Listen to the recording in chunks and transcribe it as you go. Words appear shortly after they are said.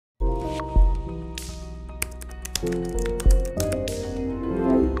The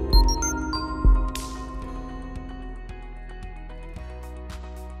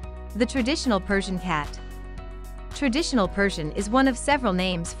traditional Persian cat. Traditional Persian is one of several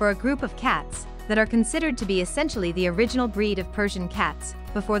names for a group of cats that are considered to be essentially the original breed of Persian cats,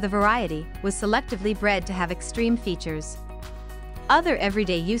 before the variety was selectively bred to have extreme features. Other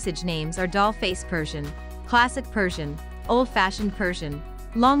everyday usage names are doll-faced Persian, classic Persian, old-fashioned Persian,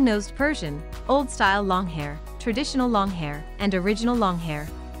 long-nosed Persian, old-style Longhair, traditional Longhair, and original Longhair.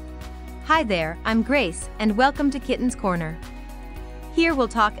 Hi there, I'm Grace, and welcome to Kitten's Corner. Here we'll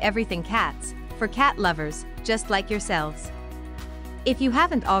talk everything cats, for cat lovers, just like yourselves. If you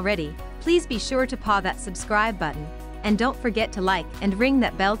haven't already, please be sure to paw that subscribe button, and don't forget to like and ring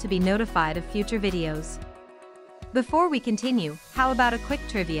that bell to be notified of future videos. Before we continue, how about a quick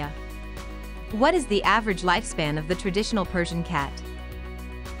trivia? What is the average lifespan of the traditional Persian cat?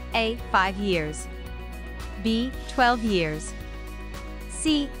 A. 5 years. B. 12 years.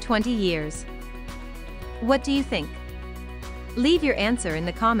 C. 20 years. What do you think? Leave your answer in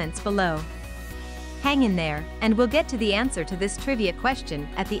the comments below. Hang in there, and we'll get to the answer to this trivia question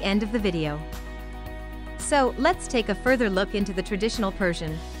at the end of the video. So, let's take a further look into the traditional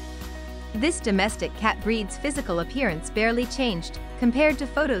Persian. This domestic cat breed's physical appearance barely changed compared to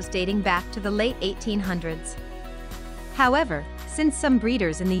photos dating back to the late 1800s. However, since some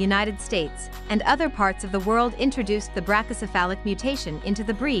breeders in the United States and other parts of the world introduced the brachycephalic mutation into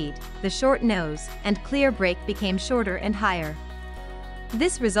the breed, the short nose and clear break became shorter and higher.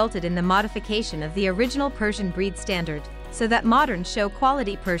 This resulted in the modification of the original Persian breed standard, so that modern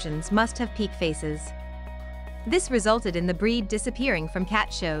show-quality Persians must have peak faces. This resulted in the breed disappearing from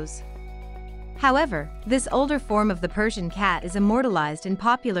cat shows. However, this older form of the Persian cat is immortalized in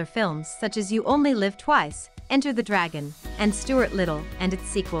popular films such as You Only Live Twice, Enter the Dragon, and Stuart Little and its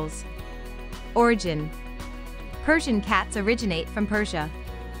sequels. Origin. Persian cats originate from Persia.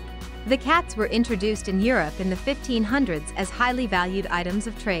 The cats were introduced in Europe in the 1500s as highly valued items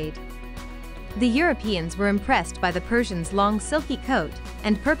of trade. The Europeans were impressed by the Persians' long silky coat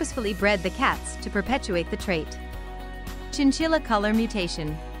and purposefully bred the cats to perpetuate the trait. Chinchilla color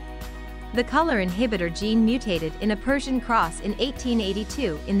mutation. The color inhibitor gene mutated in a Persian cross in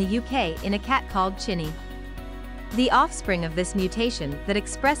 1882 in the UK in a cat called Chinny. The offspring of this mutation that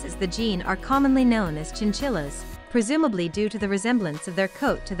expresses the gene are commonly known as chinchillas, presumably due to the resemblance of their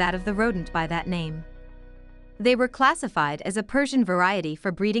coat to that of the rodent by that name. They were classified as a Persian variety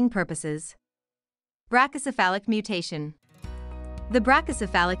for breeding purposes. Brachycephalic mutation. The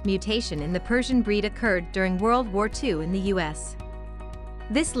brachycephalic mutation in the Persian breed occurred during World War II in the US.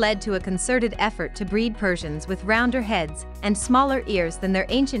 This led to a concerted effort to breed Persians with rounder heads and smaller ears than their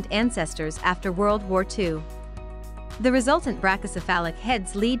ancient ancestors after World War II. The resultant brachycephalic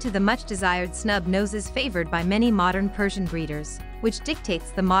heads lead to the much-desired snub noses favored by many modern Persian breeders, which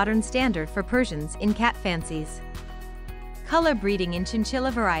dictates the modern standard for Persians in cat fancies. Color breeding in chinchilla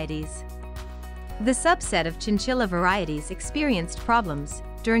varieties. The subset of chinchilla varieties experienced problems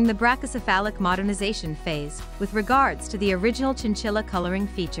during the brachycephalic modernization phase with regards to the original chinchilla coloring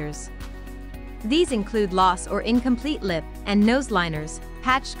features. These include loss or incomplete lip and nose liners,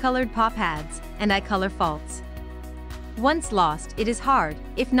 patched-colored paw pads, and eye color faults. Once lost, it is hard,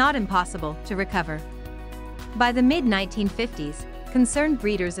 if not impossible, to recover. By the mid-1950s, concerned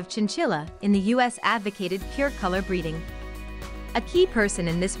breeders of chinchilla in the US advocated pure color breeding. A key person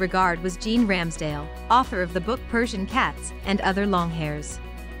in this regard was Jean Ramsdale, author of the book Persian Cats and Other Longhairs.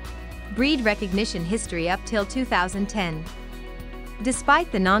 Breed recognition history up till 2010.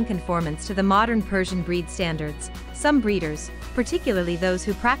 Despite the non-conformance to the modern Persian breed standards, some breeders, particularly those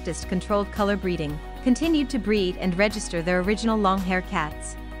who practiced controlled color breeding, continued to breed and register their original Longhair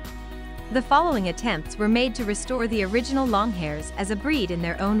cats. The following attempts were made to restore the original Longhairs as a breed in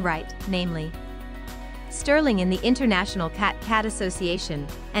their own right, namely Sterling in the International Cat Association,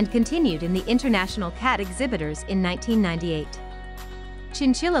 and continued in the International Cat Exhibitors in 1998.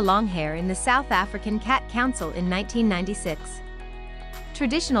 Chinchilla Longhair in the South African Cat Council in 1996.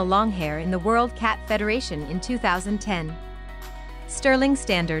 Traditional Longhair in the World Cat Federation in 2010. Sterling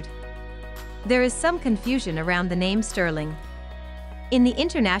Standard. There is some confusion around the name Sterling. In the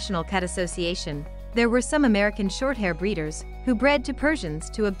International Cat Association, there were some American Shorthair breeders who bred to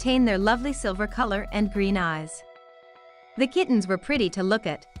Persians to obtain their lovely silver color and green eyes. The kittens were pretty to look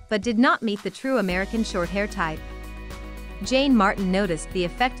at, but did not meet the true American Shorthair type. Jane Martin noticed the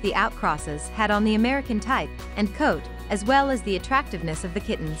effect the outcrosses had on the American type and coat, as well as the attractiveness of the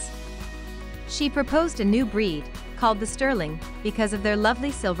kittens. She proposed a new breed, called the Sterling, because of their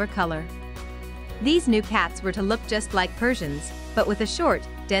lovely silver color. These new cats were to look just like Persians, but with a short,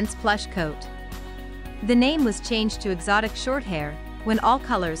 dense plush coat. The name was changed to exotic shorthair when all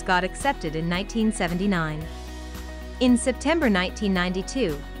colors got accepted in 1979. In September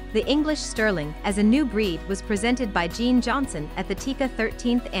 1992, the English Sterling as a new breed was presented by Gene Johnson at the TICA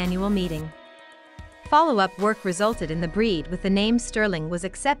 13th annual meeting. Follow-up work resulted in the breed with the name Sterling was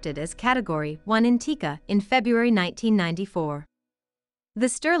accepted as Category 1 in TICA in February 1994. The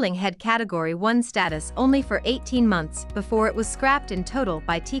Sterling had Category 1 status only for 18 months before it was scrapped in total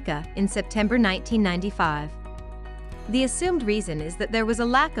by TICA in September 1995. The assumed reason is that there was a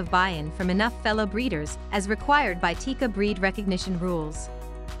lack of buy-in from enough fellow breeders as required by TICA breed recognition rules.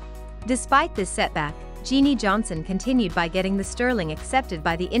 Despite this setback, Gene Johnson continued by getting the Sterling accepted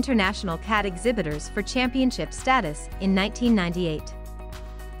by the International Cat Exhibitors for championship status in 1998.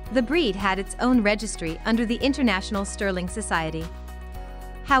 The breed had its own registry under the International Sterling Society.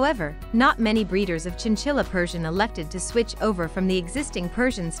 However, not many breeders of chinchilla Persian elected to switch over from the existing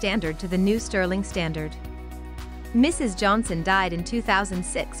Persian standard to the new Sterling standard. Mrs. Johnson died in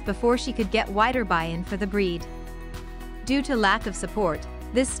 2006 before she could get wider buy-in for the breed. Due to lack of support,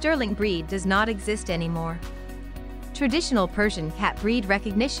 this Sterling breed does not exist anymore. Traditional Persian cat breed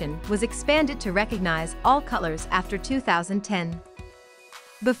recognition was expanded to recognize all colors after 2010.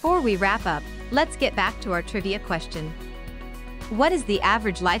 Before we wrap up, let's get back to our trivia question. What is the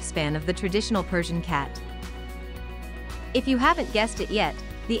average lifespan of the traditional Persian cat? If you haven't guessed it yet,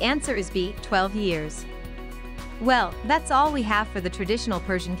 the answer is B, 12 years. Well, that's all we have for the traditional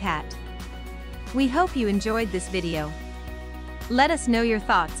Persian cat. We hope you enjoyed this video. Let us know your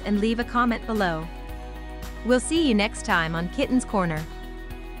thoughts and leave a comment below. We'll see you next time on Kitten's Corner.